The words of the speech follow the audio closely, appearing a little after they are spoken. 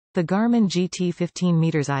The Garmin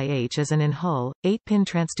GT15M IH is an in-hull, 8-pin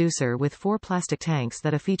transducer with 4 plastic tanks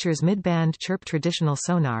that features mid-band CHIRP traditional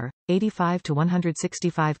sonar, 85 to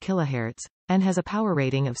 165 kHz, and has a power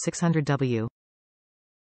rating of 600 W.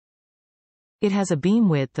 It has a beam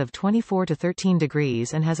width of 24 to 13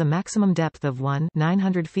 degrees and has a maximum depth of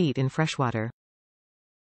 900 feet in freshwater.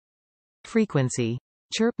 Frequency: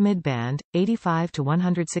 CHIRP mid-band, 85 to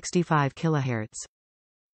 165 kHz.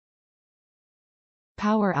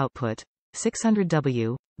 Power output: 600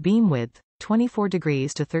 W, beam width, 24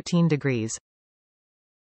 degrees to 13 degrees.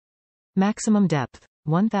 Maximum depth,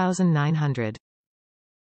 1,900.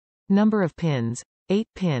 Number of pins, 8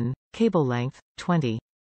 pin, cable length, 20.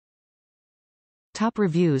 Top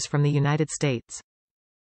reviews from the United States.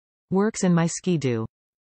 Works in my skidoo.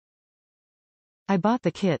 I bought the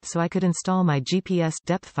kit so I could install my GPS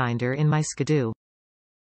depth finder in my skidoo.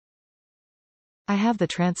 I have the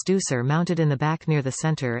transducer mounted in the back near the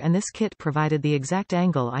center, and this kit provided the exact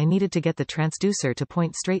angle I needed to get the transducer to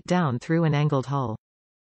point straight down through an angled hull.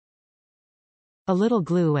 A little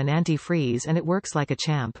glue and anti-freeze and it works like a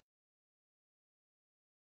champ.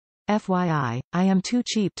 FYI, I am too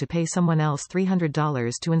cheap to pay someone else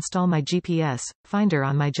 $300 to install my GPS finder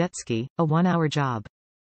on my jetski, a 1-hour job.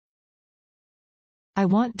 I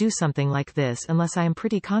won't do something like this unless I am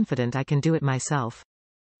pretty confident I can do it myself.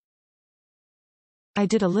 I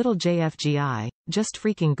did a little JFGI, just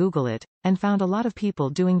freaking Google it, and found a lot of people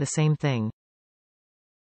doing the same thing.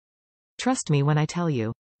 Trust me when I tell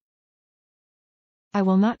you. I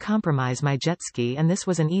will not compromise my jetski, and this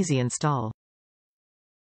was an easy install.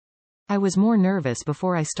 I was more nervous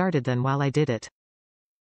before I started than while I did it.